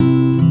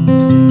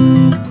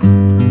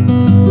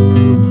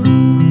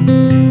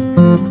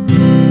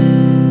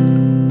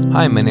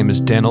name is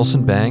Dan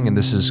Olson-Bang, and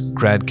this is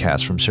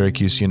GradCast from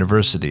Syracuse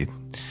University.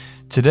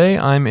 Today,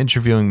 I'm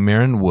interviewing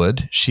Maren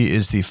Wood. She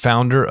is the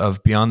founder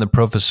of Beyond the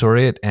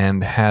Professoriate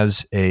and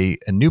has a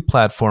new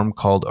platform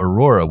called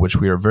Aurora, which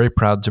we are very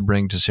proud to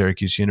bring to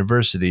Syracuse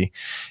University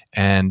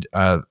and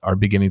are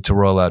beginning to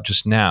roll out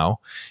just now.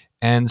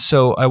 And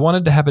so I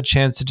wanted to have a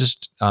chance to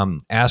just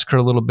ask her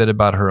a little bit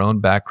about her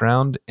own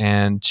background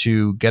and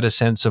to get a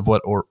sense of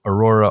what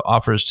Aurora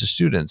offers to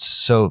students.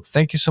 So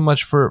thank you so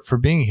much for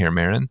being here,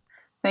 Maren.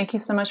 Thank you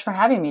so much for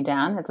having me,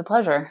 Dan. It's a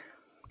pleasure.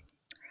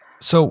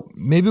 So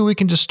maybe we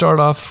can just start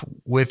off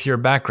with your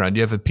background.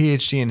 You have a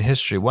PhD in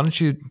history. Why don't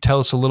you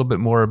tell us a little bit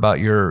more about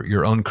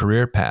your own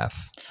career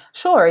path?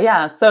 Sure.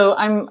 Yeah. So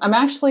I'm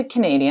actually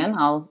Canadian.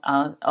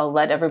 I'll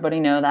let everybody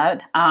know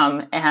that.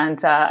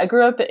 I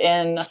grew up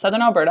in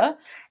southern Alberta,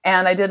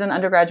 and I did an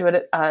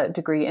undergraduate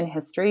degree in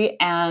history.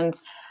 And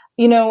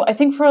I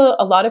think for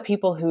a lot of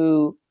people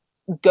who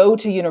go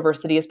to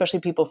university, especially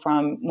people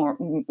from more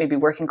maybe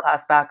working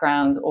class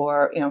backgrounds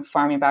or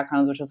farming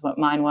backgrounds, which is what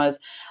mine was.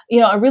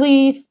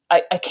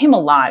 I came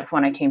alive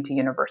when I came to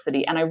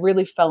university, and I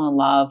really fell in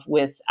love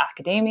with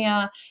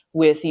academia,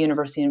 with the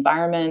university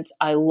environment.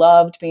 I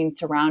loved being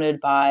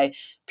surrounded by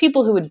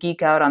people who would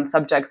geek out on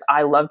subjects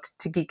I loved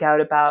to geek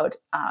out about,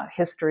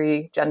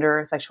 history,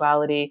 gender,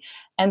 sexuality.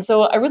 And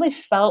so I really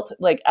felt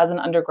like as an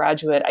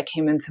undergraduate, I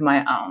came into my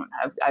own.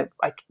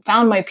 I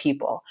found my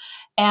people.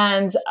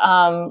 And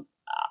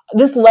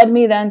this led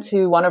me then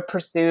to want to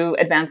pursue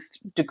advanced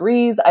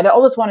degrees. I'd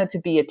always wanted to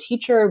be a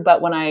teacher,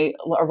 but when I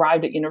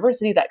arrived at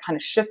university, that kind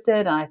of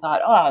shifted. And I thought,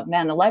 oh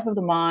man, the life of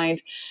the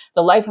mind,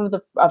 the life of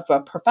a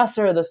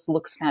professor, this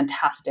looks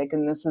fantastic.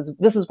 And this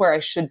is where I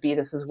should be.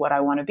 This is what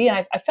I want to be.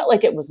 And I felt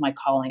like it was my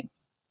calling.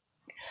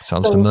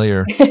 Sounds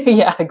familiar.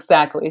 Yeah,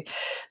 exactly.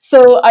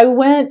 So I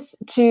went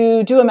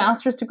to do a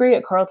master's degree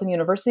at Carleton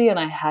University, and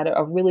I had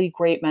a really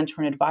great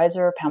mentor and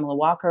advisor, Pamela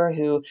Walker,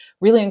 who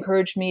really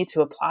encouraged me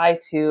to apply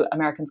to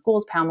American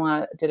schools.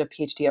 Pamela did a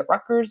PhD at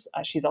Rutgers.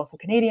 She's also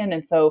Canadian.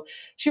 And so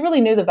she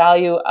really knew the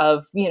value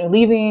of,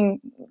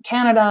 leaving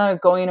Canada,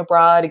 going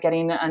abroad,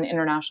 getting an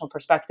international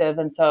perspective.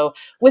 And so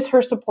with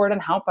her support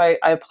and help, I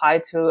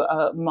applied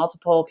to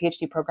multiple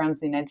PhD programs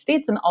in the United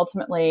States, and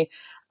ultimately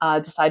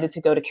decided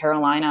to go to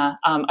Carolina.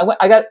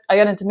 I got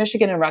into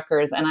Michigan and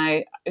Rutgers,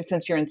 and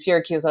since you're in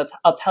Syracuse,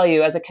 I'll tell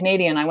you, as a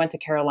Canadian, I went to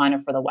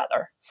Carolina for the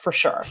weather, for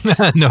sure.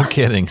 No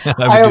kidding.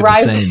 I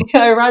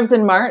arrived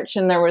in March,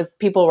 and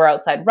people were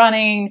outside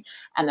running,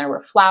 and there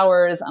were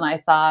flowers, and I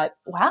thought,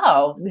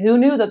 wow, who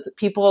knew that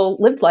people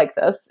lived like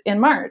this in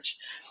March?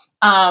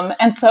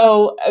 And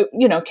so,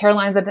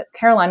 Carolina's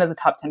a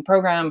top 10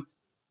 program.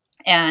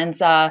 And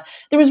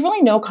there was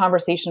really no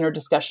conversation or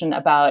discussion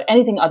about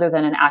anything other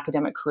than an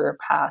academic career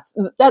path.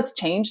 That's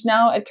changed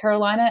now at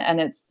Carolina,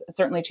 and it's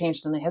certainly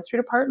changed in the history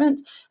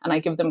department. And I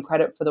give them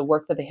credit for the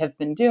work that they have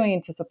been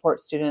doing to support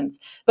students.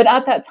 But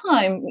at that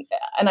time,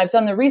 and I've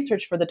done the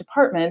research for the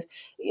department,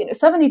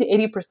 70 to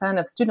 80%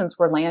 of students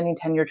were landing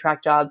tenure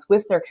track jobs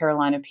with their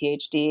Carolina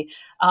PhD.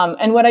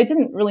 And what I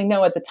didn't really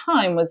know at the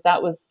time was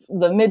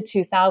the mid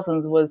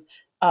 2000s was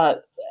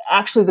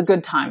actually the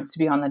good times to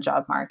be on the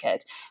job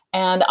market.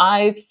 And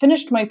I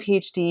finished my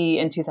PhD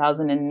in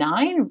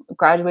 2009,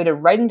 graduated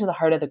right into the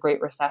heart of the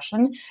Great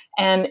Recession,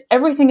 and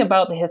everything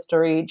about the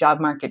history job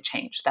market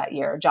changed that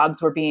year.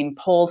 Jobs were being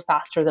pulled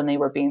faster than they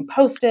were being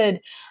posted.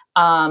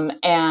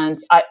 And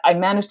I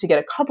managed to get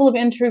a couple of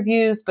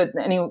interviews, but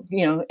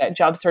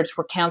job search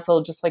were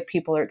canceled, just like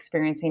people are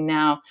experiencing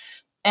now.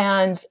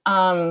 And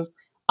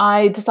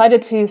I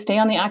decided to stay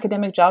on the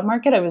academic job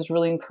market. I was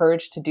really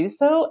encouraged to do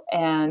so.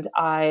 And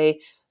I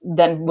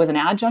then was an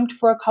adjunct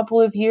for a couple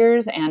of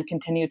years and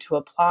continued to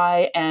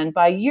apply. And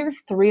by year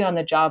 3 on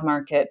the job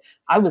market,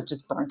 I was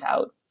just burnt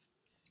out.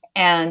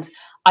 And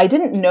I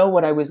didn't know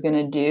what I was going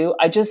to do.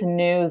 I just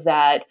knew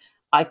that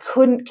I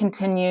couldn't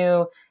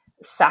continue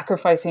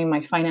sacrificing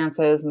my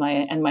finances,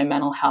 my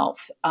mental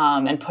health,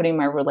 and putting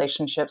my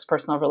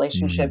personal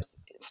relationships,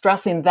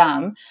 stressing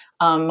them.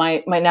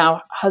 My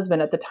now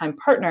husband, at the time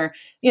partner,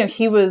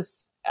 he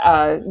was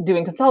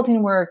doing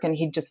consulting work, and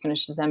he'd just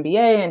finished his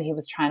MBA, and he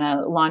was trying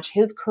to launch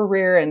his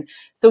career. And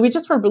so we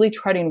just were really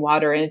treading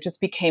water, and it just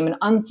became an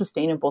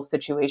unsustainable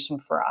situation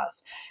for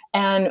us.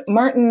 And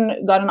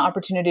Martin got an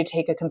opportunity to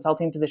take a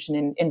consulting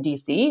position in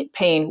DC,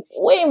 paying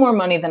way more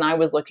money than I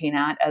was looking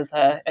at as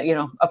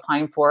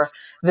applying for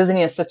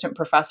visiting assistant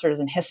professors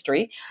in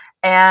history.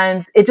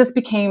 And it just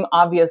became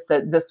obvious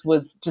that this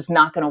was just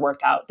not going to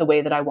work out the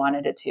way that I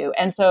wanted it to.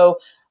 And so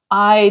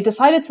I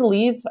decided to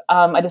leave.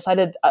 I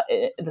decided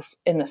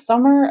in the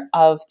summer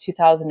of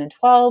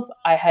 2012.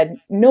 I had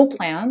no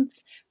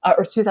plans,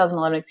 or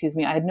 2011, excuse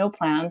me. I had no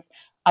plans.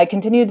 I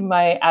continued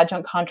my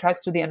adjunct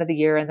contracts through the end of the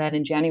year. And then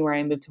in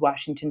January, I moved to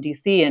Washington,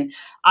 D.C. And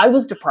I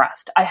was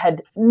depressed. I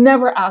had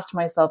never asked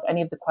myself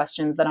any of the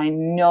questions that I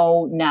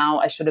know now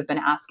I should have been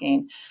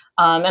asking.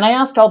 And I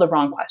asked all the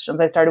wrong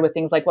questions. I started with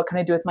things like, what can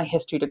I do with my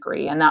history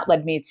degree? And that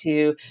led me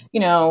to,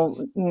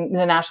 the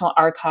National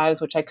Archives,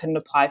 which I couldn't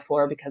apply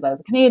for because I was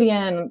a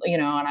Canadian,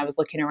 and I was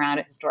looking around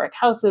at historic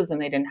houses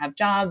and they didn't have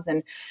jobs.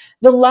 And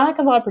the lack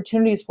of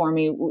opportunities for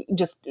me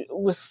just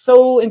was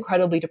so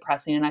incredibly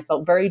depressing, and I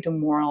felt very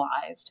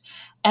demoralized.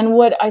 And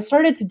what I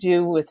started to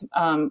do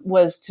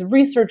was to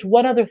research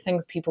what other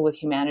things people with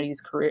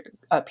humanities career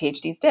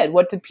PhDs did.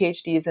 What did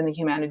PhDs in the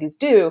humanities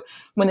do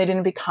when they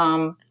didn't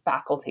become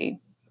faculty?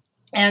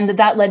 And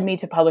that led me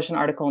to publish an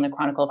article in the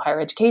Chronicle of Higher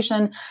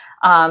Education.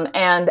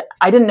 And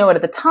I didn't know it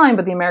at the time,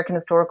 but the American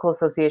Historical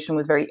Association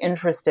was very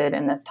interested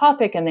in this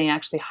topic, and they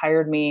actually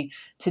hired me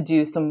to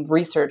do some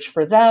research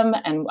for them.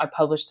 And I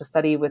published a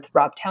study with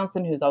Rob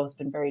Townsend, who's always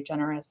been very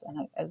generous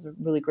and as a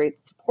really great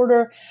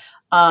supporter.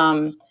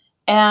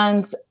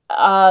 And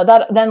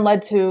that then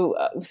led to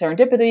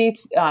serendipity.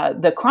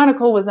 The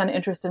Chronicle was then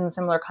interested in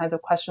similar kinds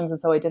of questions. And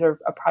so I did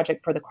a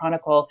project for the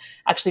Chronicle,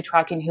 actually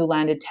tracking who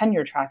landed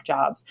tenure track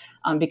jobs,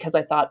 because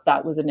I thought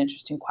that was an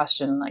interesting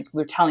question. Like,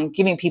 we're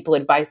giving people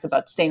advice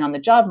about staying on the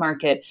job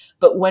market,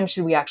 but when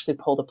should we actually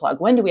pull the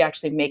plug? When do we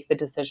actually make the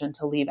decision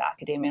to leave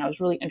academia? And I was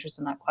really interested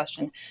in that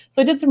question.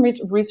 So I did some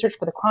research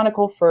for the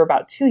Chronicle for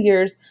about 2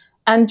 years.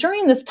 And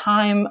during this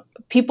time,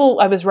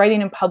 I was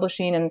writing and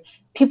publishing, and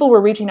people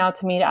were reaching out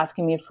to me,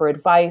 asking me for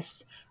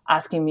advice,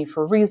 asking me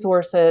for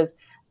resources.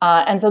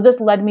 And so this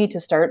led me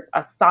to start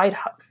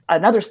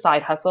another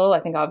side hustle. I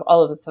think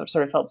all of this sort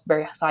of felt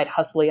very side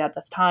hustly at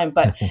this time,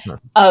 but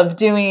of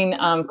doing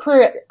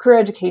career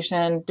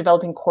education,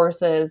 developing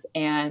courses.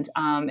 And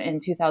in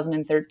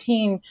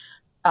 2013,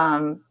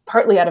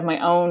 partly out of my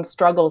own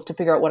struggles to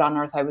figure out what on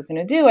earth I was going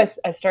to do,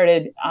 I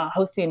started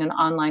hosting an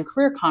online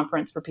career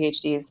conference for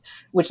PhDs,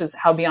 which is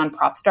how Beyond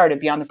Prof started.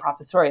 Beyond the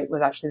Professoriate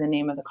was actually the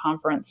name of the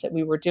conference that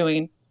we were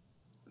doing.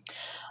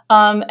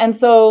 And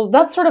so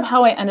that's sort of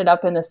how I ended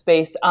up in this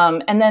space.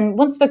 And then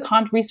once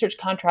the research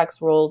contracts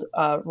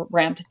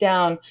ramped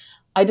down,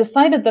 I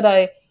decided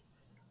that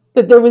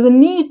there was a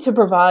need to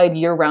provide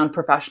year-round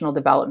professional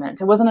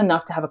development. It wasn't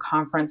enough to have a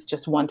conference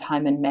just one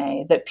time in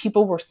May, that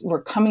people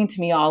were coming to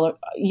me all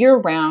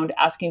year-round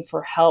asking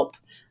for help,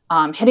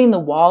 hitting the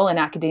wall in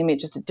academia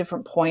just at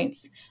different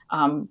points,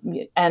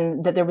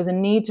 and that there was a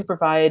need to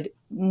provide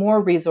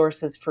more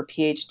resources for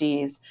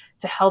PhDs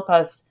to help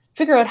us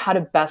figure out how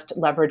to best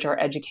leverage our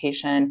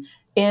education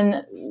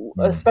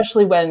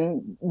especially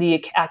when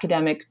the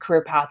academic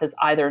career path is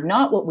either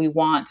not what we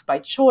want by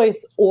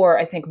choice, or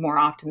I think more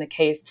often the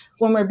case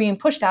when we're being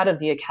pushed out of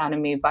the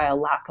academy by a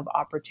lack of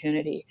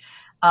opportunity.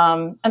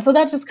 And so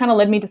that just kind of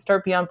led me to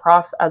start Beyond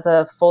Prof as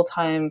a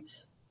full-time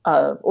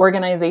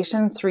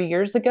organization 3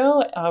 years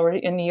ago. We're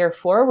in year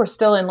 4. We're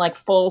still in like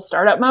full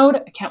startup mode.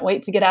 I can't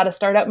wait to get out of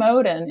startup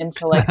mode and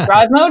into like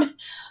thrive mode.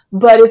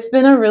 But it's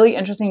been a really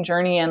interesting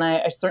journey, and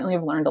I certainly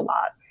have learned a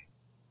lot.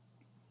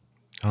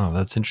 Oh,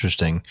 that's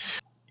interesting.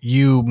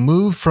 You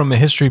moved from a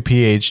history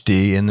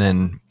PhD and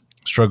then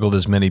struggled,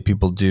 as many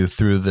people do,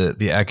 through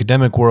the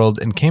academic world,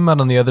 and came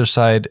out on the other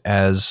side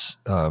as,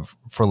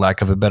 for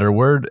lack of a better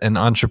word, an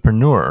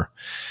entrepreneur.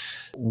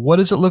 What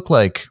does it look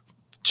like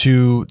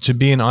to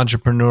be an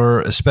entrepreneur,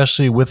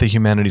 especially with a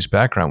humanities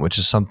background, which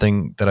is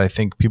something that I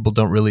think people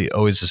don't really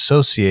always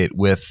associate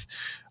with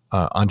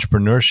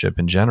entrepreneurship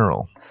in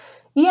general?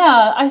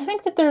 Yeah, I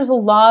think that there's a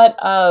lot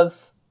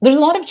of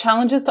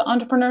challenges to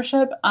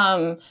entrepreneurship.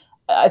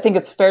 I think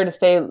it's fair to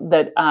say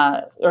that,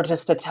 or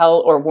just to tell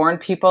or warn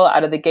people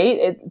out of the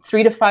gate,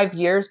 3 to 5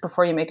 years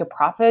before you make a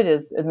profit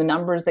is the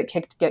numbers that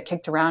get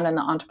kicked around in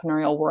the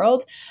entrepreneurial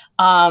world.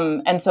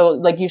 And so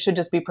like, you should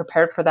just be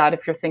prepared for that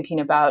if you're thinking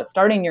about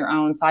starting your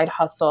own side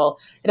hustle.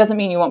 It doesn't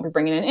mean you won't be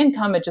bringing in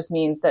income. It just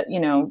means that,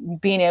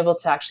 being able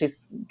to actually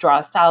draw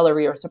a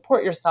salary or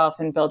support yourself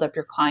and build up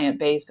your client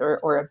base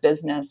or a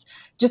business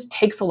just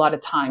takes a lot of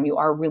time. You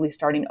are really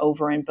starting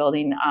over and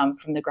building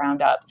from the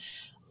ground up.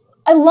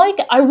 I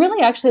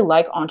really actually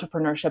like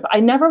entrepreneurship. I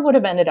never would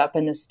have ended up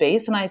in this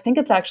space, and I think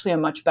it's actually a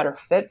much better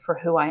fit for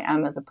who I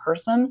am as a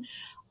person.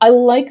 I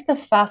like the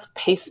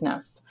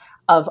fast-pacedness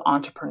of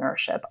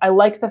entrepreneurship. I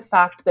like the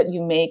fact that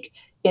you make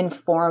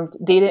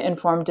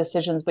data-informed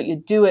decisions, but you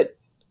do it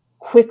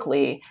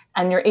quickly,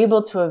 and you're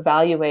able to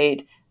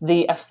evaluate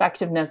the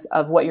effectiveness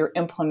of what you're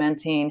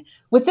implementing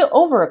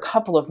over a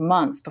couple of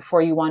months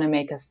before you want to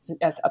make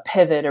a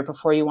pivot or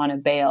before you want to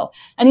bail.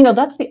 And,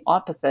 that's the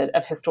opposite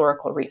of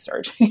historical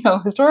research.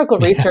 Historical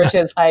research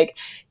is like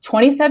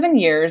 27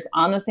 years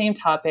on the same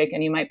topic,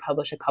 and you might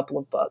publish a couple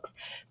of books.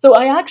 So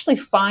I actually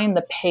find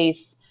the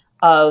pace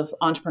of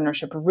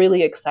entrepreneurship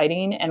really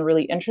exciting and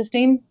really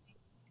interesting.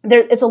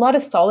 It's a lot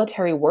of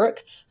solitary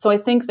work. So I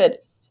think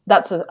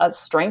that's a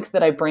strength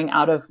that I bring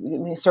out of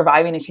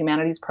surviving a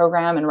humanities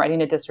program and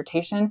writing a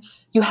dissertation.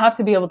 You have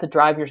to be able to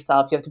drive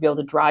yourself. You have to be able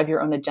to drive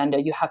your own agenda.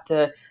 You have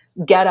to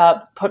get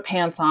up, put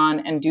pants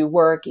on, and do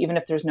work, even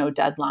if there's no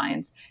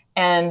deadlines.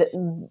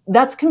 And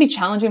that can be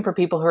challenging for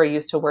people who are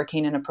used to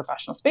working in a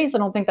professional space. I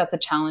don't think that's a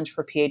challenge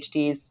for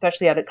PhDs,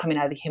 especially coming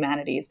out of the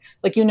humanities.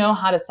 Like, you know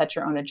how to set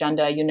your own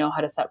agenda, you know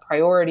how to set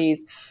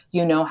priorities,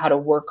 you know how to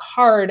work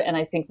hard. And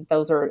I think that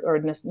those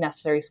are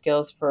necessary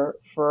skills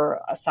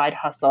for a side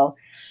hustle.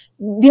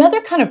 The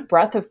other kind of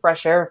breath of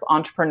fresh air of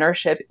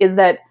entrepreneurship is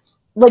that,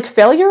 like,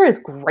 failure is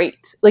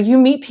great. Like, you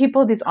meet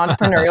people at these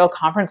entrepreneurial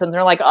conferences and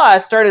they're like, oh,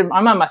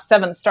 I'm on my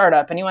 7th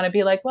startup. And you want to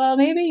be like, well,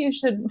 maybe you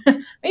should,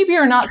 maybe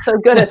you're not so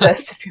good at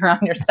this if you're on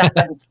your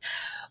 7th.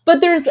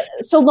 But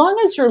so long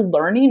as you're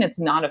learning, it's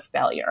not a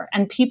failure.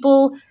 And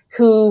people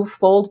who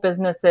fold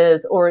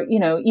businesses, or,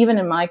 even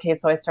in my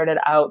case, so I started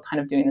out kind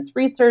of doing this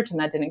research and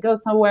that didn't go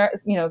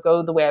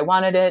go the way I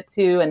wanted it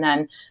to. And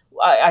then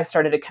I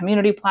started a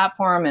community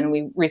platform, and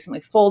we recently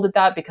folded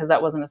that because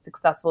that wasn't as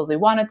successful as we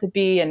wanted to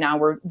be. And now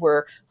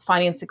we're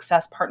finding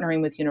success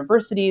partnering with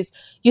universities.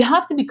 You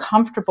have to be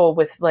comfortable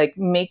with like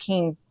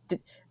being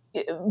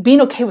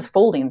okay with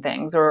folding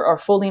things, or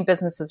folding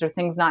businesses, or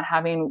things not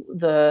having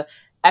the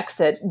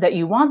exit that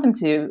you want them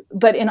to.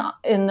 But in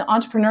the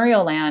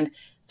entrepreneurial land,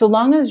 so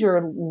long as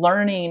you're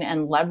learning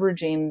and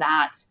leveraging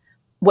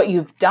what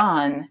you've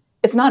done,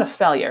 it's not a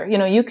failure.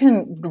 You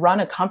can run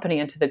a company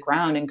into the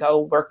ground and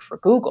go work for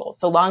Google.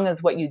 So long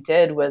as what you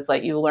did was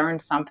like you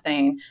learned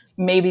something,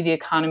 maybe the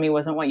economy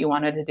wasn't what you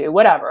wanted to do,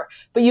 whatever.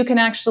 But you can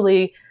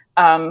actually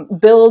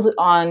build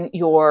on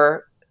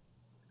your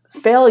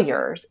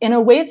failures in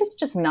a way that's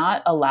just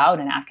not allowed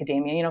in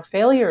academia.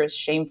 Failure is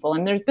shameful.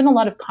 And there's been a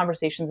lot of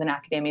conversations in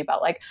academia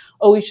about like,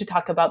 oh, we should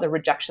talk about the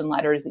rejection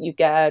letters that you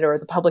get, or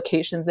the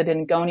publications that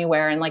didn't go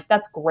anywhere. And like,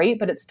 that's great,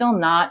 but it's still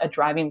not a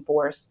driving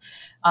force.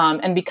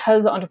 And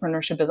because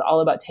entrepreneurship is all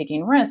about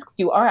taking risks,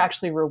 you are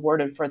actually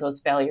rewarded for those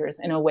failures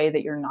in a way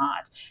that you're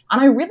not.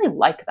 And I really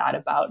like that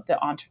about the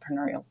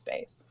entrepreneurial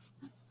space.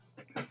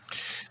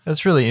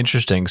 That's really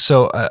interesting.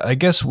 So I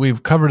guess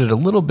we've covered it a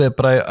little bit,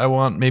 but I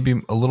want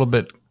maybe a little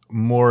bit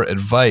more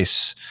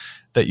advice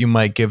that you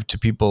might give to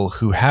people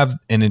who have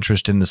an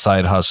interest in the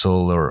side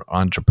hustle or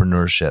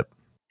entrepreneurship.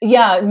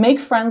 Yeah, make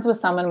friends with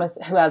someone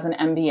who has an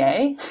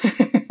MBA.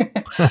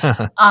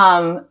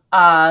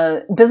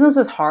 Business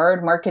is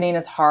hard. Marketing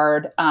is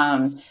hard.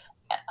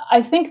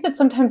 I think that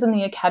sometimes in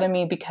the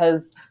academy,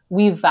 because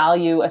we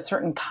value a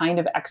certain kind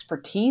of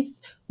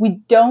expertise,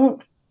 we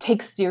don't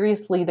take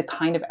seriously the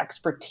kind of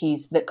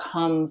expertise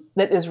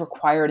that is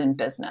required in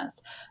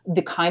business,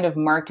 the kind of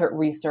market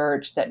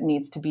research that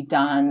needs to be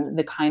done,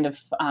 the kind of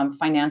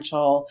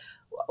financial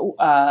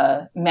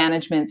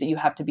management that you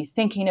have to be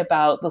thinking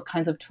about, those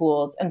kinds of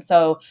tools. And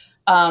so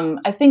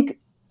I think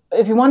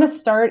if you want to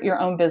start your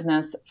own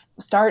business,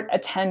 start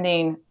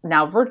attending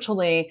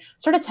entrepreneurial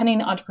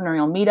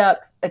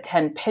meetups,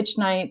 attend pitch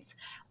nights,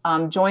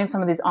 join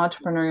some of these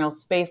entrepreneurial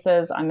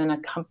spaces. I'm in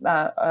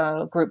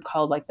a group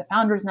called like the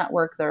Founders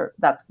Network.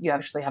 You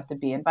actually have to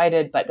be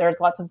invited, but there's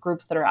lots of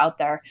groups that are out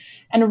there,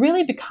 and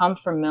really become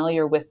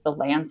familiar with the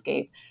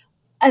landscape.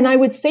 And I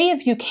would say,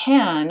 if you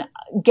can,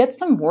 get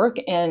some work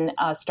in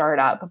a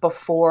startup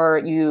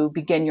before you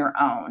begin your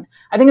own.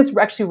 I think it's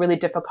actually really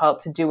difficult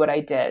to do what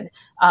I did,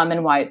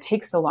 and why it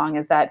takes so long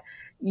is that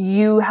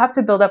you have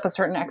to build up a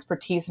certain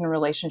expertise and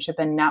relationship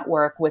and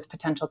network with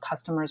potential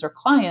customers or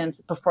clients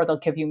before they'll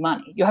give you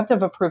money. You have to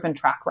have a proven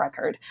track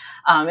record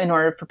in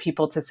order for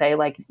people to say,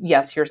 like,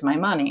 yes, here's my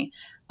money.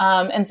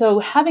 And so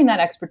having that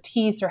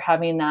expertise, or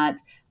having that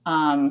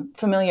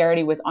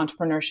familiarity with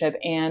entrepreneurship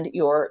and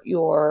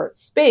your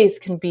space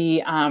can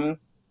be,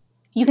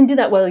 you can do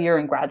that while you're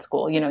in grad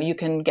school. You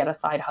can get a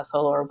side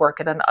hustle or work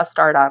at a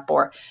startup,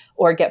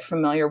 or get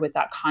familiar with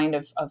that kind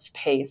of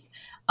pace.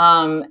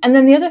 And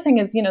then the other thing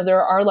is,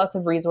 there are lots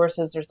of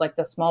resources. There's like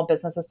the Small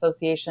Business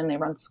Association, they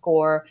run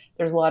SCORE.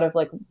 There's a lot of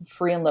like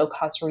free and low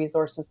cost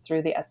resources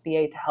through the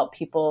SBA to help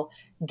people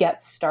get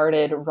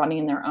started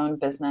running their own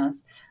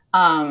business.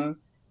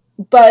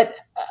 But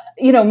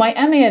my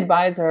MA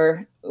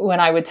advisor,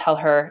 when I would tell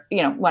her,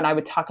 when I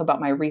would talk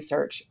about my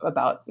research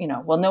about,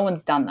 well, no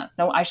one's done this.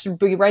 No, I should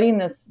be writing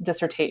this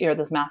dissertation or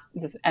this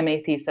MA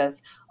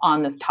thesis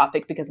on this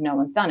topic because no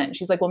one's done it. And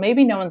she's like, well,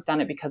 maybe no one's done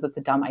it because it's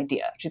a dumb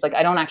idea. She's like,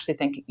 I don't actually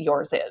think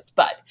yours is,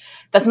 but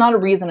that's not a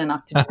reason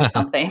enough to do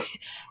something.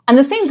 And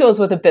the same goes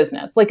with a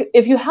business. Like,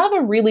 if you have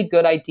a really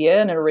good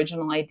idea, an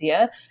original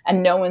idea,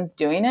 and no one's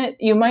doing it,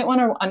 you might want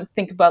to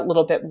think about a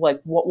little bit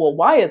like, well,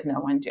 why is no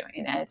one doing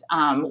it?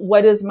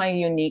 What is my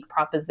unique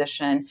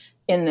proposition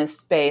in this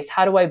space?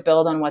 How do I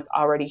build on what's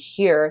already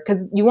here?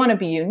 Because you want to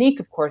be unique,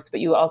 of course, but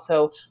you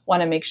also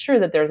want to make sure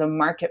that there's a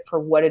market for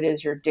what it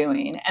is you're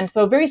doing. And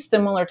so very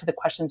similar to the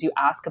questions you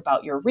ask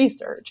about your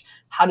research.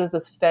 How does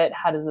this fit?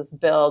 How does this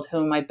build?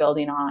 Who am I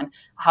building on?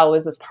 How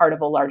is this part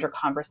of a larger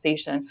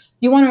conversation?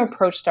 You want to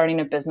approach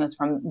starting a business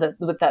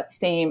with that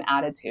same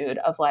attitude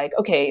of like,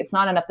 okay, it's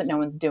not enough that no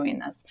one's doing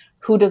this.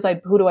 Who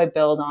do I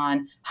build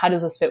on? How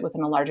does this fit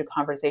within a larger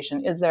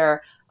conversation? Is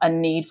there a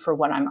need for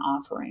what I'm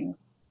offering?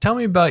 Tell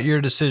me about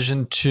your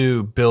decision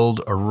to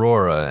build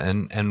Aurora,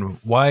 and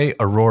why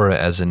Aurora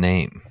as a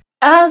name.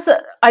 As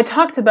I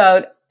talked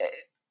about,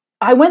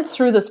 I went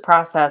through this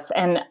process,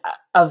 and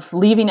of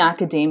leaving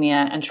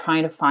academia and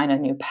trying to find a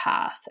new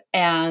path.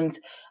 And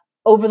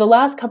over the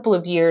last couple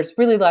of years,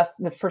 really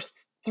the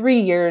first 3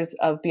 years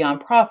of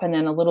Beyond Prof, and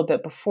then a little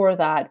bit before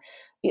that,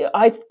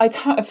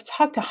 I've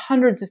talked to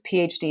hundreds of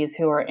PhDs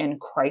who are in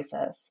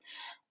crisis.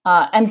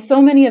 And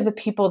so many of the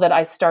people that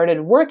I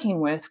started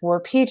working with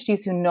were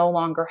PhDs who no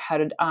longer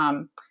had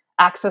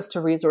access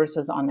to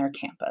resources on their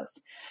campus.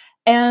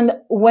 And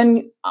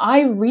when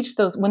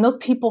when those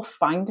people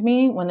find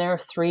me, when they're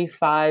 3,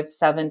 5,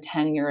 7,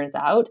 10 years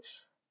out,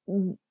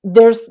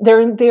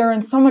 they're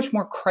in so much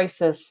more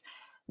crisis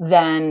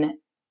than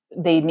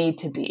they need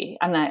to be.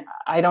 And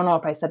I don't know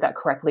if I said that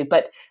correctly,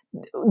 but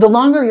the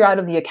longer you're out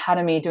of the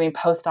academy doing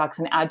postdocs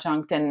and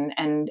adjunct and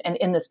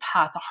in this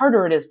path, the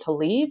harder it is to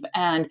leave,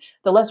 and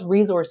the less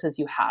resources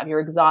you have. You're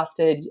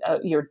exhausted,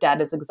 your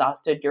debt is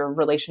exhausted, your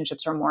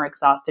relationships are more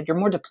exhausted, you're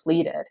more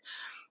depleted.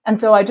 And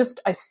so I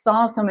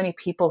saw so many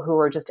people who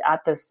were just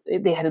at this,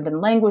 they had been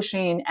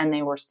languishing and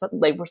they were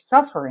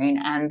suffering,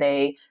 and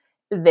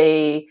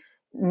they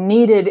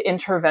needed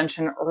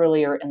intervention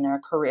earlier in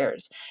their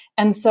careers.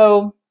 And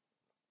so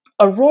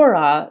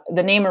Aurora,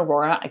 the name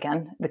Aurora,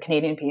 again, the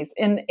Canadian piece,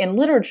 in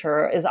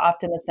literature is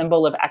often a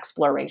symbol of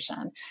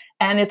exploration.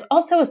 And it's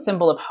also a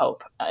symbol of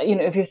hope.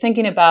 If you're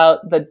thinking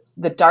about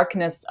the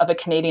darkness of a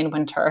Canadian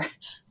winter,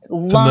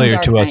 Familiar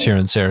to us here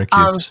in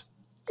Syracuse.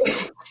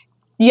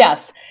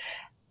 Yes.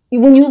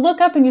 When you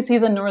look up and you see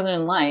the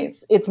northern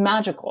lights, it's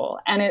magical,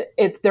 and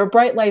they're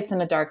bright lights in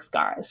a dark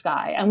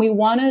sky. And we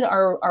wanted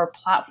our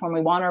platform,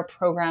 we want our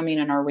programming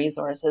and our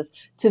resources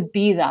to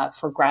be that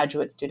for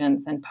graduate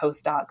students and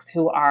postdocs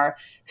who are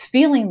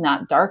feeling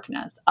that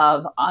darkness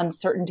of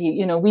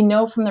uncertainty. We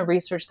know from the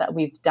research that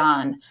we've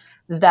done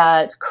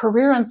that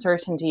career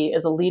uncertainty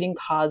is a leading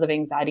cause of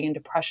anxiety and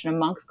depression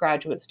amongst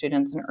graduate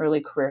students and early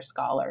career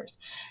scholars.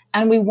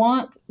 And we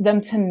want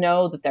them to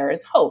know that there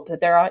is hope,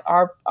 that there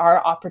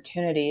are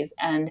opportunities,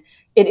 and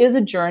it is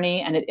a journey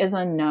and it is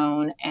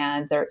unknown,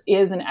 and there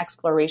is an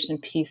exploration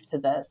piece to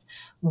this,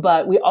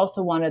 but we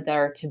also wanted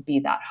there to be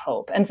that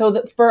hope. And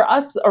so for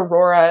us,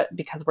 Aurora,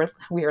 because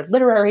we are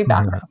literary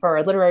background, for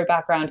our literary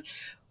background,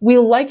 we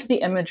liked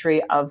the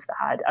imagery of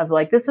that, of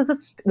like, this is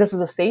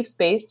a safe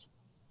space.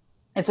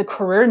 It's a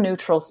career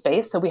neutral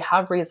space. So we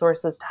have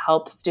resources to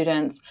help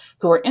students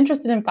who are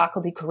interested in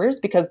faculty careers,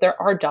 because there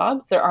are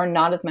jobs. There are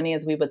not as many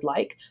as we would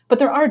like, but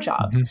there are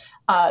jobs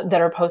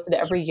that are posted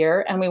every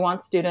year. And we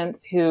want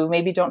students who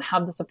maybe don't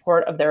have the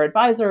support of their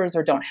advisors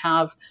or don't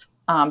have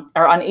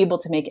are unable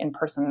to make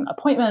in-person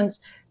appointments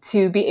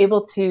to be able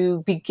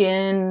to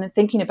begin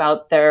thinking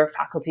about their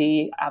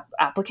faculty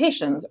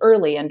applications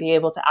early and be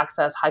able to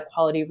access high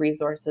quality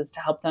resources to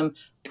help them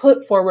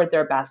put forward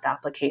their best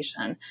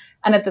application.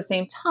 And at the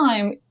same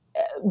time,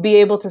 be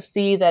able to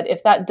see that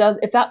if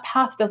that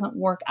path doesn't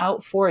work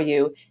out for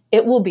you,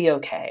 it will be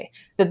okay.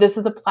 That this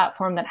is a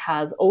platform that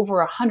has over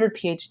 100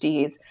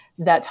 PhDs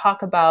that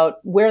talk about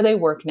where they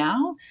work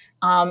now.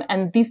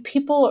 And these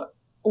people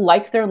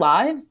like their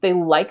lives, they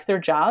like their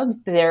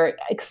jobs, they're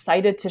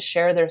excited to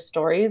share their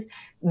stories.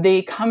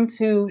 They come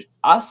to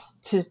us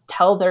to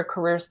tell their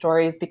career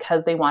stories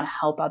because they want to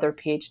help other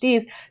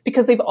PhDs,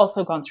 because they've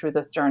also gone through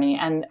this journey.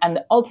 And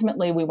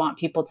ultimately, we want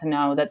people to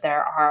know that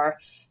there are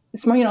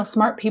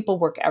smart people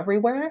work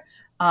everywhere.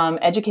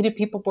 Educated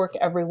people work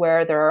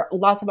everywhere. There are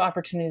lots of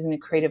opportunities in the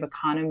creative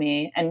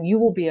economy, and you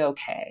will be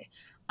okay.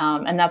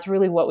 And that's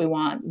really what we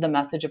want the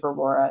message of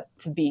Aurora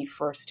to be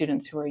for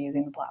students who are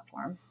using the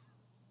platform.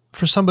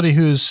 For somebody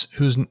who's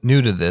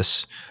new to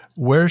this,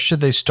 where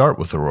should they start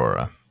with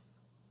Aurora?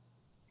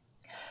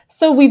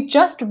 So we've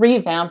just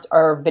revamped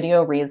our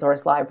video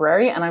resource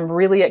library, and I'm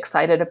really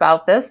excited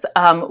about this.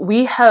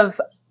 We have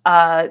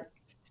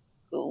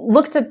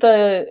looked at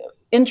the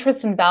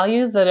interests and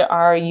values that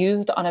are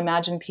used on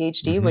Imagine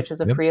PhD, which is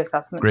a free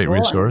assessment tool. Great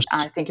resource.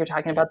 And I think you're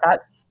talking about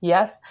that.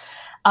 Yes.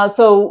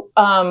 So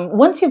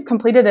once you've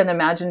completed an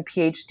Imagine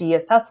PhD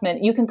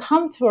assessment, you can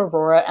come to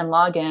Aurora and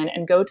log in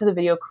and go to the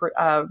video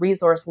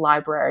resource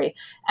library.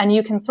 And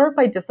you can sort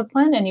by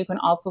discipline, and you can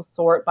also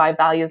sort by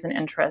values and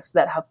interests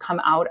that have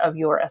come out of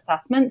your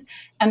assessment,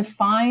 and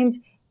find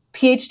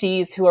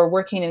PhDs who are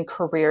working in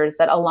careers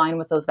that align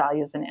with those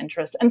values and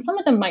interests. And some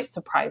of them might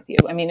surprise you.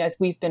 I mean,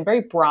 we've been very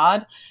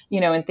broad,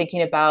 in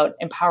thinking about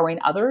empowering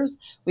others.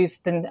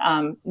 We've been,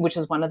 which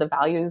is one of the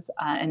values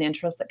and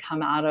interests that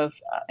come out of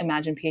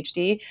Imagine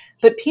PhD.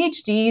 But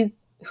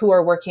PhDs who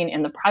are working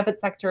in the private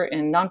sector,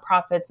 in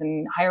nonprofits,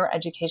 and higher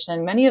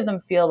education, many of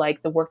them feel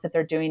like the work that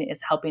they're doing is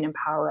helping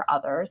empower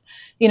others.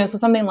 So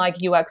something like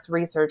UX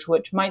research,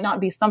 which might not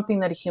be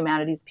something that a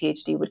humanities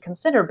PhD would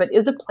consider, but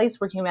is a place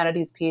where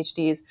humanities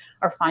PhDs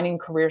are finding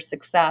career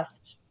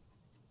success,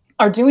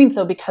 are doing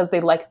so because they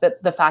like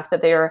the fact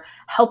that they are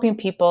helping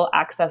people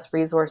access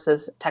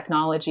resources,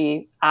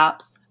 technology,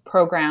 apps,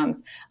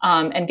 programs,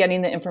 and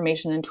getting the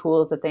information and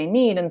tools that they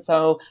need. And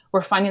so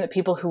we're finding that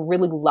people who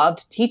really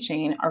loved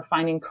teaching are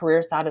finding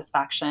career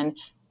satisfaction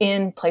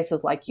in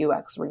places like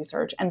UX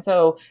research. And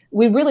so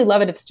we really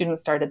love it if students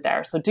started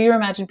there. So do your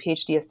Imagine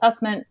PhD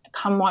assessment,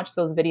 come watch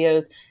those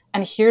videos,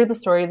 and hear the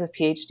stories of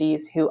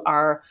PhDs who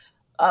are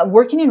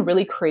working in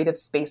really creative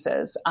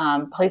spaces,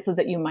 places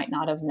that you might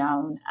not have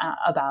known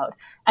about.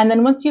 And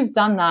then once you've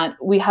done that,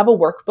 we have a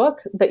workbook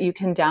that you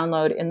can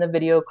download in the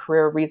Video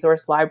Career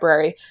Resource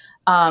Library.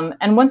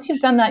 And once you've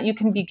done that, you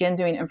can begin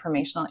doing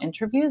informational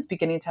interviews,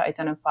 beginning to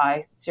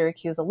identify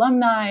Syracuse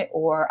alumni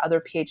or other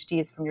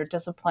PhDs from your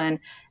discipline,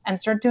 and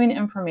start doing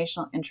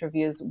informational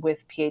interviews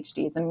with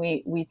PhDs. And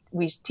we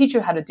teach you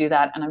how to do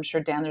that. And I'm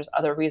sure, Dan, there's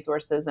other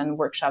resources and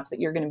workshops that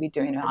you're going to be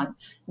doing on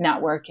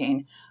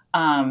networking.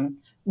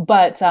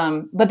 But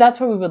that's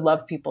where we would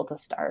love people to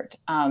start.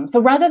 So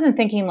rather than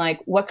thinking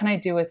like, what can I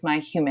do with my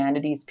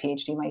humanities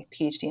PhD, my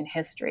PhD in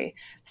history,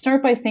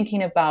 start by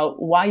thinking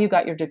about why you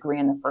got your degree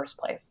in the first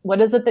place. What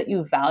is it that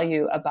you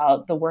value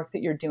about the work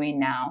that you're doing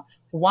now?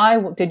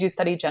 Why did you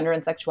study gender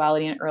and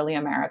sexuality in early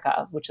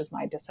America, which is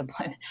my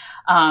discipline?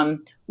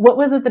 What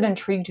was it that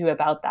intrigued you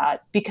about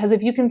that? Because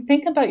if you can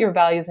think about your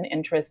values and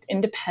interests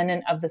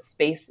independent of the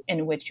space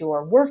in which you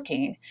are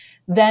working,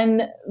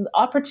 then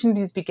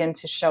opportunities begin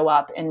to show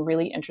up in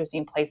really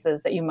interesting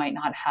places that you might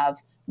not have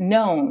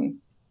known.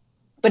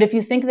 But if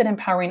you think that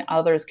empowering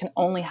others can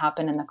only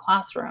happen in the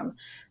classroom,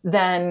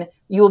 then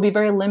you will be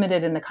very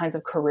limited in the kinds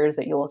of careers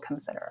that you will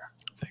consider.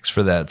 Thanks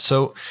for that.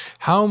 So,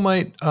 how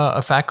might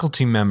a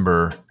faculty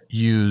member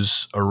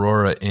use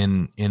Aurora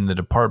in the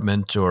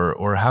department,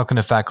 or how can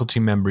a faculty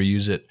member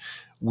use it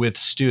with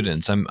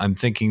students? I'm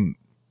thinking,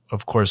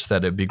 of course,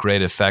 that it'd be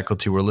great if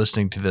faculty were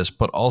listening to this,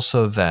 but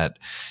also that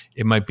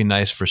it might be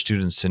nice for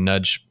students to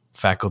nudge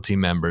faculty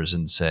members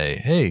and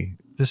say, "Hey,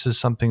 this is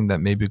something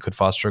that maybe could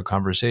foster a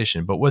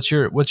conversation." But what's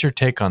your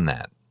take on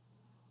that?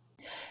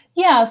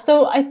 Yeah,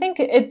 so I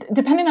think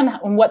depending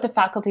on what the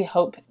faculty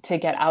hope to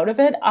get out of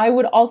it, I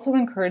would also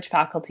encourage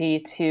faculty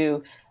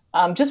to,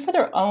 just for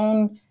their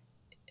own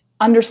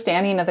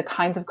understanding of the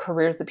kinds of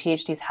careers the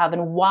PhDs have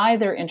and why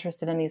they're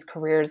interested in these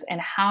careers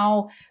and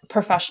how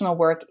professional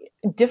work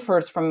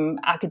differs from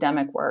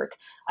academic work.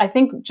 I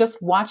think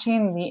just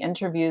watching the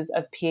interviews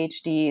of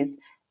PhDs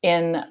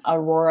in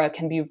Aurora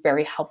can be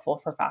very helpful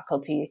for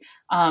faculty.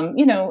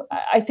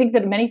 I think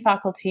that many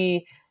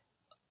faculty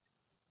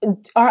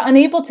are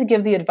unable to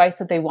give the advice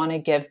that they want to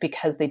give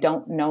because they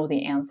don't know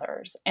the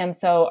answers. And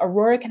so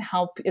Aurora can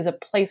help is a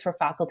place where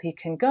faculty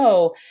can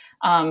go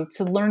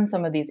to learn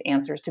some of these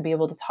answers, to be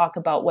able to talk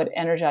about what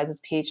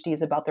energizes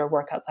PhDs about their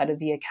work outside of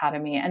the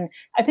academy. And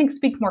I think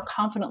speak more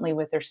confidently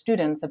with their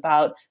students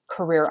about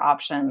career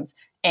options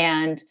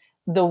and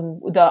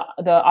the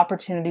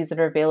opportunities that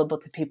are available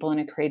to people in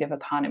a creative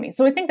economy.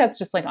 So I think that's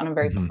just like on a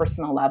very Mhm.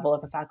 personal level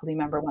if a faculty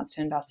member wants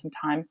to invest some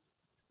time.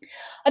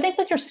 I think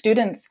with your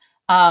students,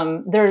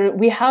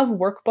 we have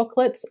work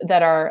booklets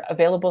that are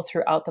available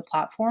throughout the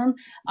platform,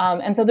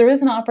 and so there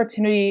is an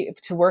opportunity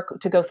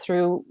to go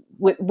through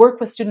work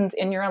with students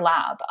in your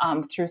lab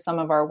through some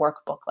of our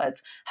work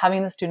booklets,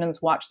 having the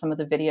students watch some of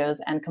the videos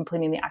and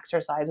completing the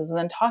exercises, and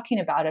then talking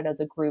about it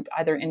as a group,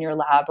 either in your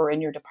lab or in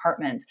your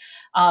department.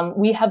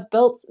 We have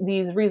built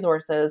these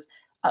resources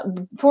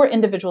for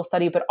individual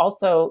study, but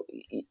also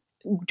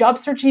job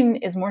searching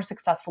is more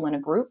successful in a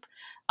group.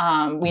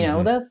 We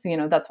know Mhm.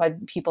 this, that's why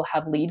people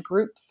have lead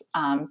groups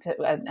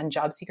and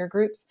job seeker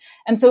groups.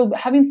 And so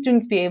having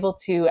students be able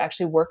to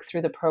actually work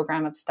through the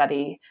program of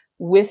study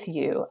with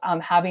you,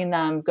 having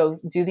them go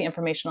do the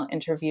informational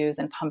interviews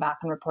and come back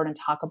and report and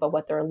talk about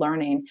what they're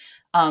learning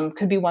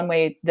could be one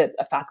way that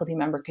a faculty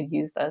member could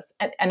use this.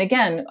 And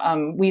again,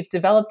 we've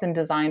developed and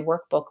designed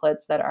work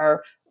booklets that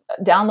are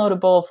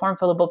downloadable, form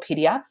fillable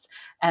PDFs,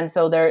 and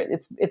so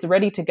it's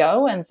ready to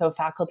go. And so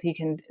faculty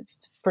can,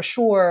 for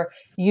sure,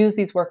 use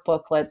these work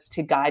booklets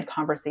to guide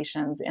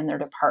conversations in their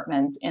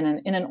departments in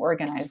an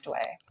organized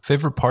way.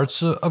 Favorite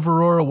parts of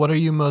Aurora? What are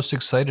you most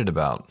excited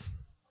about?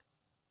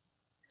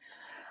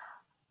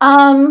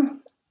 Um,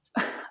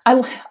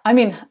 I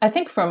mean, I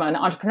think from an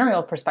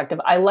entrepreneurial perspective,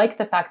 I like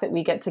the fact that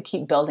we get to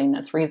keep building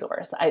this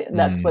resource.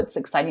 That's Mm. what's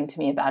exciting to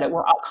me about it.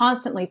 We're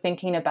constantly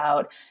thinking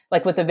about,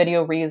 like with the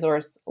video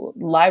resource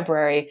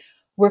library,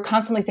 we're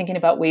constantly thinking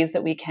about ways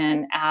that we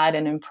can add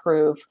and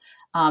improve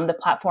the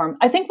platform.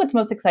 I think what's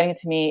most exciting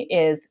to me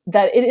is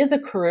that it is a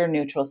career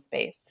neutral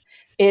space.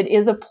 It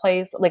is a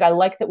place, like I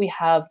like that we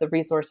have the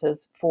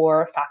resources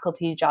for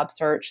faculty job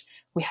search.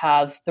 We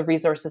have the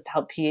resources to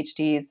help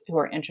PhDs who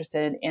are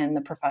interested in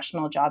the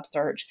professional job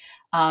search.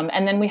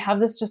 And then we have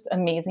this just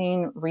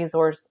amazing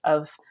resource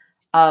of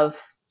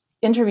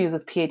interviews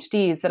with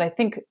PhDs that I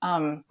think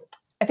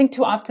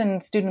too often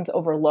students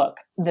overlook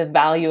the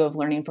value of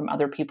learning from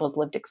other people's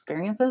lived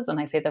experiences. And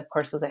I say that, of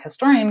course, as a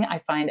historian, I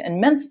find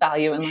immense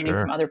value in learning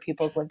from Sure. other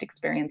people's lived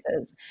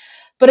experiences.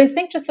 But I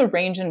think just the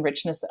range and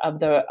richness of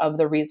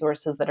the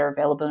resources that are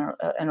available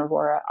in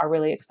Aurora are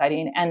really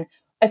exciting. And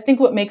I think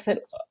what makes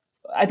it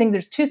I think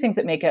there's two things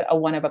that make it a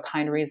one of a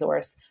kind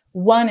resource.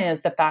 One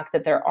is the fact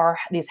that there are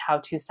these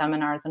how-to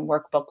seminars and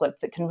work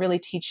booklets that can really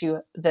teach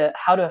you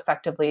how to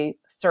effectively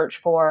search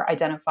for,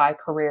 identify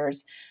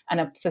careers,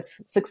 and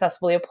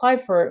successfully apply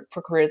for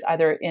careers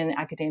either in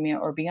academia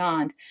or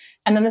beyond.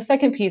 And then the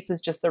second piece is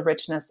just the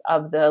richness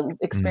of the Mm.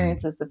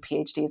 experiences of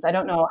PhDs. I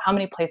don't know how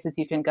many places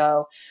you can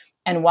go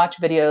and watch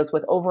videos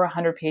with over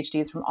 100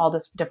 PhDs from all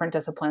different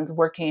disciplines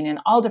working in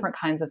all different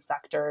kinds of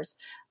sectors,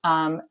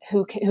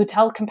 who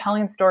tell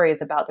compelling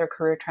stories about their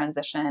career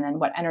transition and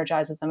what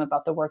energizes them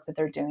about the work that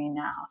they're doing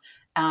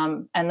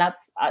now. And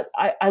that's,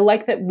 I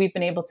like that we've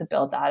been able to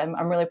build that.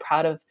 I'm really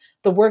proud of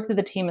the work that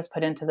the team has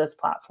put into this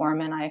platform,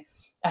 and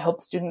I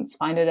hope students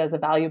find it as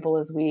valuable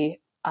as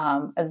we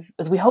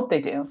hope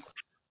they do,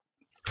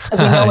 as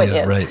we know it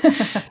is.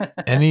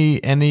 Right.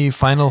 Any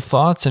final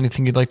thoughts?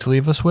 Anything you'd like to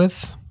leave us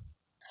with?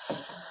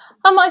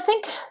 I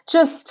think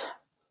just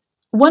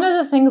one of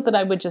the things that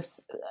I would just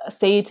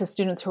say to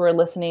students who are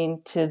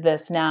listening to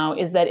this now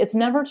is that it's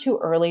never too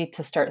early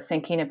to start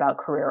thinking about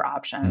career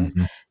options.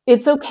 Mm-hmm.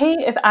 It's okay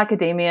if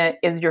academia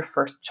is your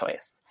first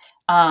choice.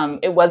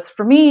 It was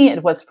for me,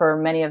 it was for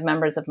many of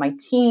members of my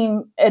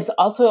team. It's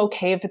also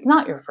okay if it's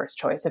not your first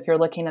choice. If you're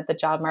looking at the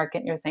job market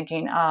and you're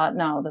thinking,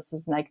 no, this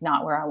is like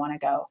not where I want to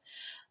go.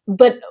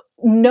 But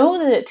know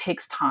that it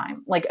takes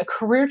time. Like a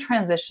career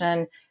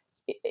transition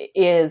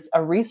is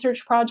a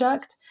research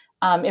project.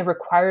 It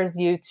requires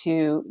you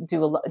to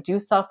do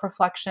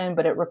self-reflection,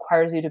 but it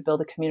requires you to build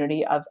a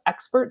community of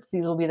experts.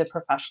 These will be the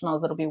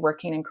professionals that will be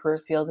working in career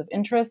fields of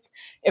interest.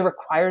 It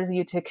requires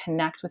you to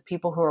connect with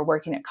people who are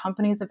working at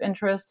companies of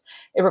interest.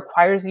 It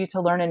requires you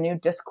to learn a new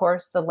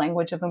discourse, the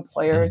language of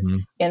employers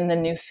in the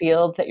new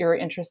field that you're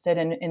interested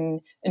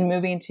in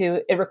moving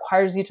to. It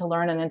requires you to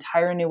learn an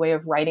entire new way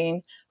of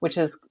writing, which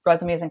is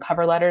resumes and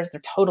cover letters. They're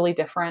totally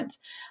different.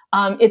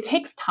 It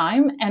takes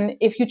time. And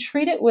if you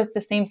treat it with the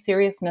same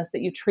seriousness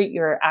that you treat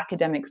your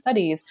academic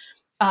studies,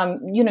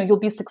 you'll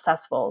be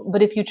successful.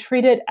 But if you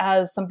treat it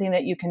as something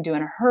that you can do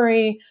in a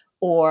hurry,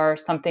 or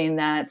something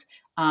that,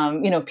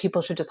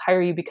 people should just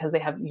hire you because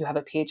you have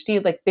a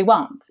PhD, like they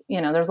won't.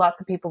 There's lots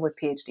of people with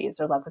PhDs.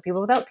 There's lots of people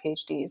without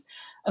PhDs.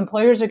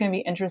 Employers are going to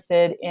be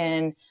interested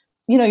in,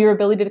 your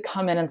ability to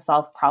come in and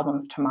solve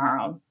problems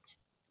tomorrow.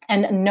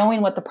 And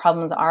knowing what the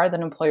problems are that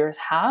employers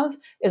have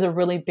is a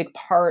really big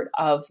part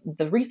of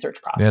the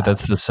research process. Yeah,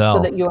 that's the sell.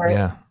 So that you are,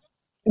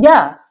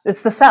 yeah,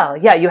 it's the sell.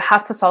 Yeah, you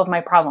have to solve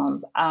my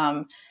problems.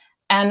 And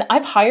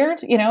I've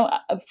hired,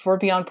 for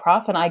Beyond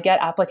Prof, and I get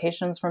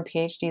applications from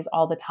PhDs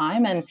all the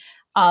time. And,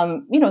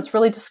 it's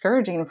really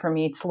discouraging for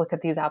me to look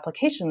at these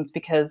applications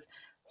because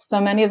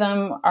so many of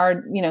them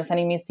are,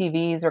 sending me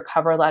CVs or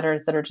cover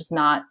letters that are just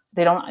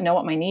they don't know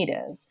what my need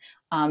is.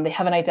 They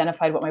haven't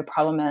identified what my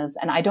problem is.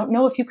 And I don't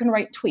know if you can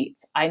write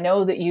tweets. I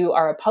know that you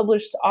are a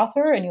published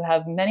author and you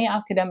have many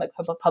academic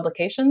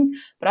publications,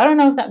 but I don't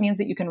know if that means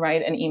that you can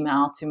write an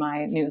email to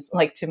my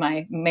to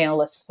my mail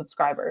list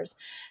subscribers.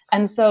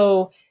 And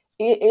so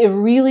it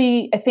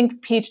really, I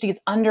think PhDs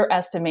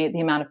underestimate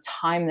the amount of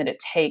time that it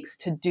takes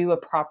to do a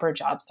proper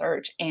job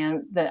search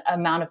and the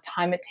amount of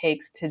time it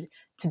takes to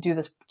do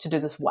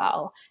this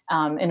well,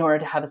 in order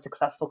to have a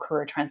successful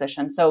career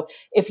transition. So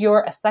if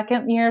you're a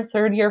second year,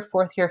 third year,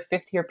 fourth year,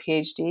 fifth year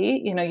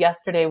PhD,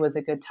 yesterday was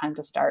a good time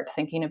to start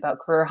thinking about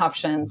career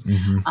options,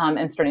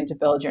 and starting to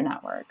build your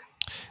network.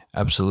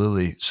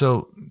 Absolutely.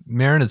 So,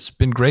 Maren, it's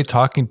been great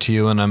talking to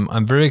you, and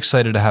I'm very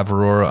excited to have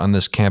Aurora on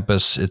this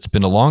campus. It's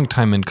been a long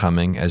time in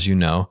coming, as you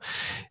know.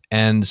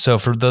 And so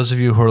for those of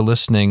you who are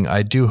listening,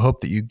 I do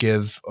hope that you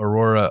give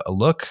Aurora a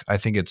look. I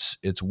think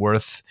it's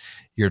worth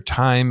your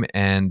time.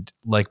 And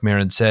like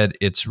Maren said,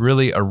 it's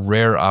really a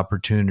rare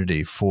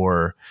opportunity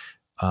for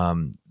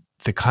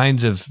the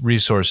kinds of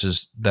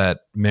resources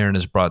that Maren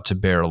has brought to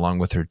bear along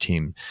with her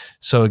team.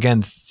 So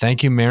again,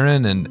 thank you,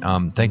 Maren,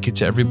 and thank you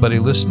to everybody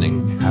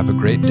listening. Have a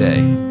great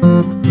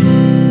day.